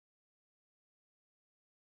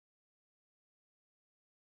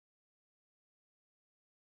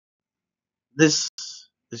This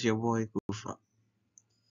is your boy Kufa.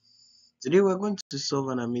 Today we're going to solve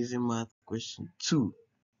an amazing math question, two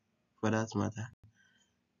for that matter.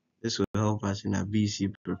 This will help us in our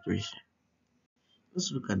BECE preparation.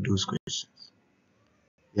 Let's look at those questions.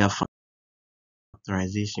 They are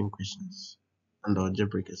factorization questions and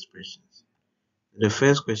algebraic expressions. The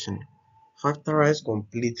first question, factorize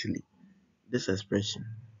completely this expression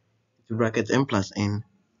to bracket m plus n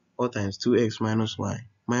all times 2x minus y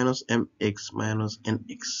minus mx minus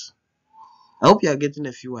nx. I hope you are getting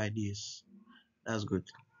a few ideas. That's good.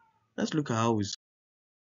 Let's look at how we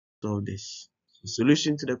solve this. So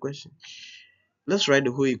solution to the question. Let's write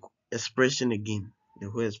the whole expression again. The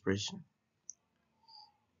whole expression.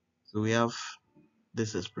 So we have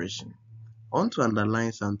this expression. I want to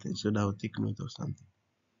underline something so that I'll take note of something.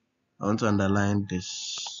 I want to underline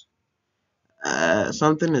this.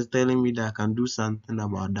 Something is telling me that I can do something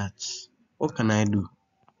about that. What can I do?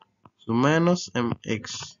 So minus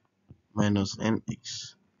mx minus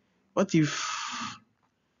nx. What if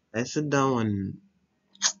I sit down and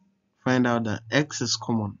find out that x is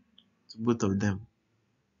common to both of them?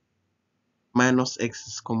 Minus x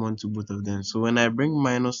is common to both of them. So when I bring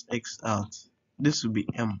minus x out, this will be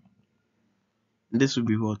m. This will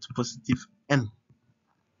be what? Positive n.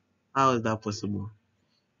 How is that possible?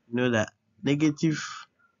 You know that negative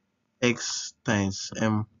x times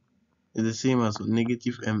m is the same as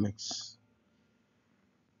negative mx.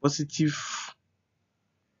 Positive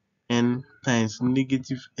n times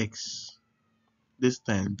negative x. This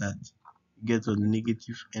time that you get a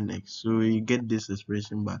negative nx. So you get this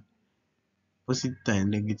expression back. Positive times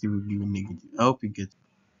negative will give you negative. I hope you get it.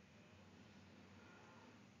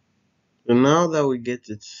 So now that we get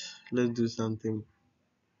it, let's do something.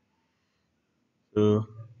 So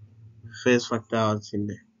first factor out in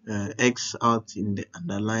the x out in the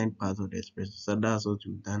underlying part of the expression. So that's what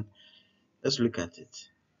we've done. Let's look at it.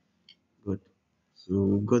 Good. So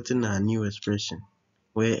we've gotten a new expression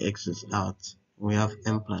where x is out. We have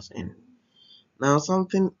m plus n. Now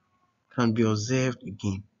something can be observed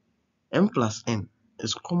again. M plus n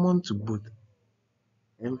is common to both.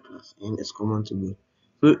 M plus n is common to both.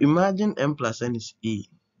 So imagine m plus n is a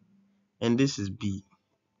and this is b.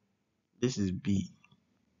 This is b.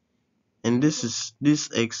 And this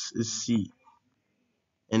x is c.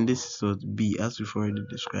 And this is what b, as we've already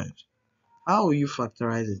described. How will you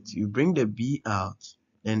factorize it? You bring the b out,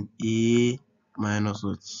 then a minus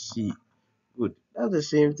what? C. Good. That's the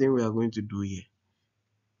same thing we are going to do here.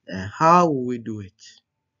 How will we do it?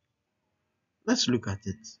 Let's look at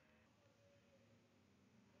it.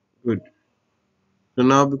 Good. So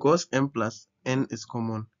now because m plus n is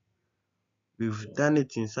common, we've done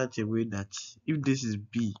it in such a way that if this is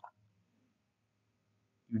b,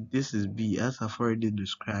 if this is b as I've already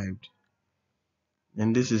described,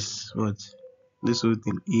 then this is what? This whole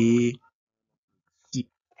thing a c.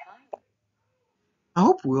 I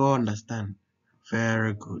hope we all understand.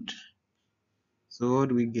 Very good. So what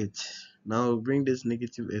do we get? Now we'll bring this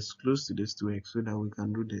negative x close to this 2x so that we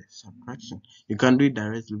can do the subtraction. You can do it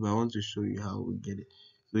directly, but I want to show you how we get it.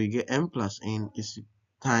 So you get m plus n is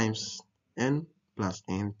times n plus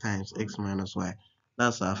n times x minus y.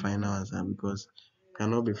 That's our final answer because it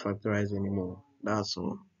cannot be factorized anymore. That's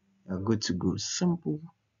all. You're good to go. Simple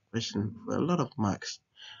question for a lot of marks.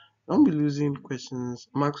 Don't be losing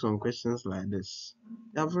marks on questions like this.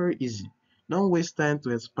 They are very easy. Don't waste time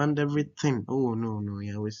to expand everything. Oh no,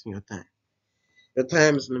 you're wasting your time. Your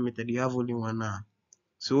time is limited. You have only 1 hour.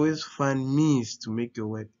 So always find means to make your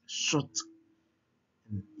work short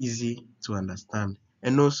and easy to understand.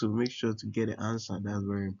 And also make sure to get the answer. That's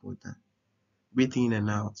very important. Breathe in and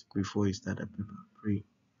out before you start a paper. Pray.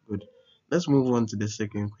 Good. Let's move on to the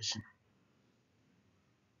second question.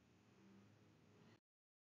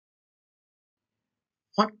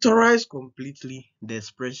 Factorize completely the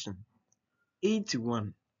expression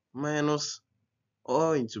 81 minus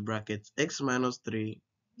all into brackets x minus 3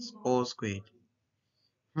 all squared.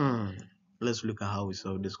 Let's look at how we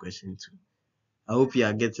solve this question too. I hope you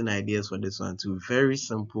are getting ideas for this one too. Very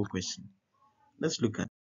simple question. Let's look at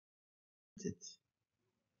it.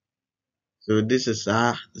 So this is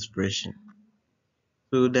our expression.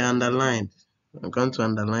 So the underlined, I'm going to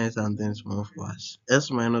underline something small for us.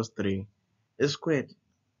 S minus 3 is squared.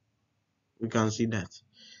 We can see that.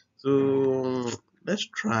 So let's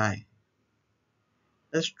try.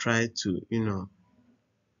 Let's try to,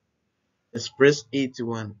 express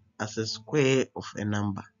 81 as a square of a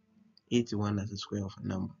number. 81 as a square of a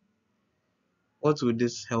number. What will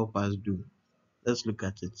this help us do? Let's look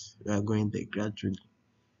at it. We are going there gradually.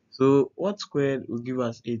 So what squared will give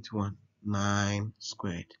us 81? 9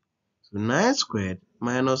 squared. So 9 squared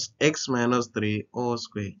minus x minus 3 all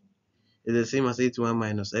squared is the same as 81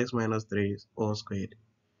 minus x minus 3 all squared.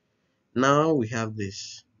 Now we have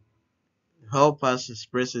this. Help us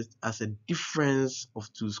express it as a difference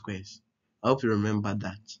of two squares. I hope you remember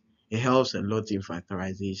that. It helps a lot in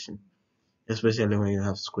factorization, especially when you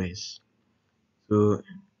have squares. So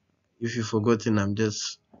if you've forgotten, I'm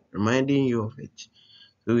just reminding you of it.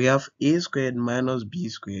 So we have a squared minus b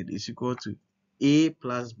squared is equal to a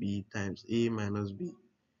plus b times a minus b.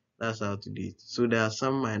 That's how to do it. So there are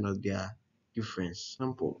some minus their difference.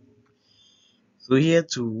 Simple. So here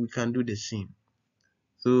too we can do the same.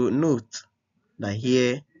 So note that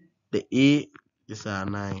here the a is our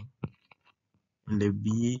 9 and the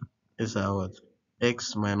b is our what?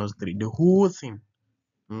 X minus 3. The whole thing.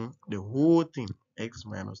 The whole thing x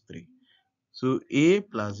minus 3. So a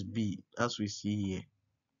plus b, as we see here,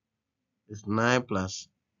 is 9 plus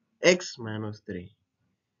x minus 3.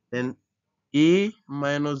 Then a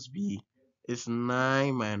minus b is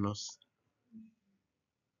 9 minus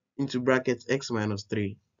into brackets x minus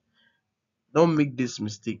 3. Don't make this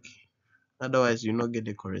mistake, otherwise you'll not get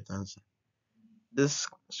the correct answer. This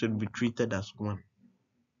should be treated as 1.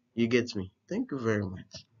 You get me? Thank you very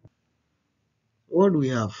much. What do we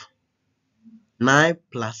have? 9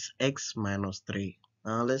 plus x minus 3.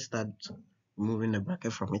 Now let's start moving the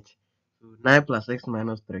bracket from it. So 9 plus x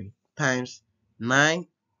minus 3 times 9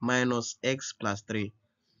 minus x plus 3.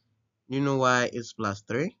 You know why it's plus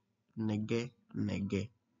 3? Nege.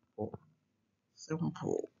 Oh,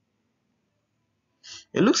 simple.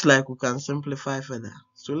 It looks like we can simplify further.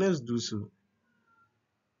 So let's do so.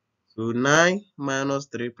 So 9 minus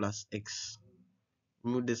 3 plus x.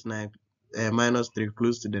 Move this 9 minus 3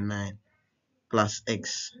 close to the 9 plus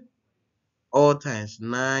x. All times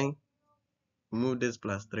 9. Move this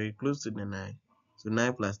plus 3 close to the 9. So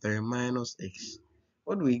 9 plus 3 minus x.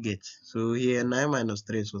 What do we get? So here 9 minus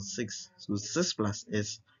 3 is 6. So 6 plus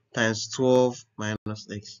x times 12 minus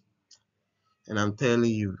x. And I'm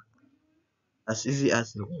telling you, as easy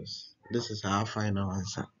as it was, this is our final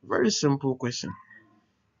answer. Very simple question.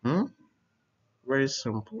 Very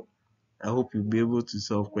simple. I hope you'll be able to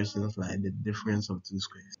solve questions like the difference of two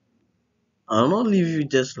squares. I'll not leave you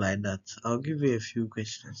just like that. I'll give you a few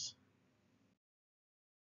questions.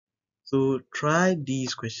 So try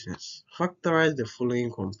these questions. Factorize the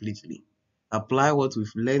following completely. Apply what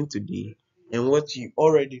we've learned today and what you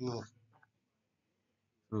already know.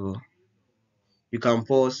 So you can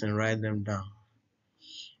pause and write them down.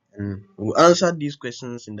 And we'll answer these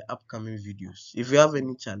questions in the upcoming videos. If you have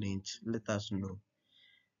any challenge, let us know.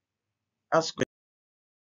 Ask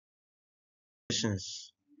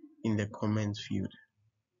questions in the comment field.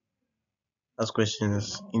 Ask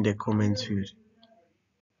questions in the comment field.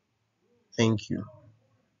 Thank you.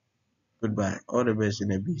 Goodbye. All the best in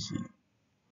the BECE.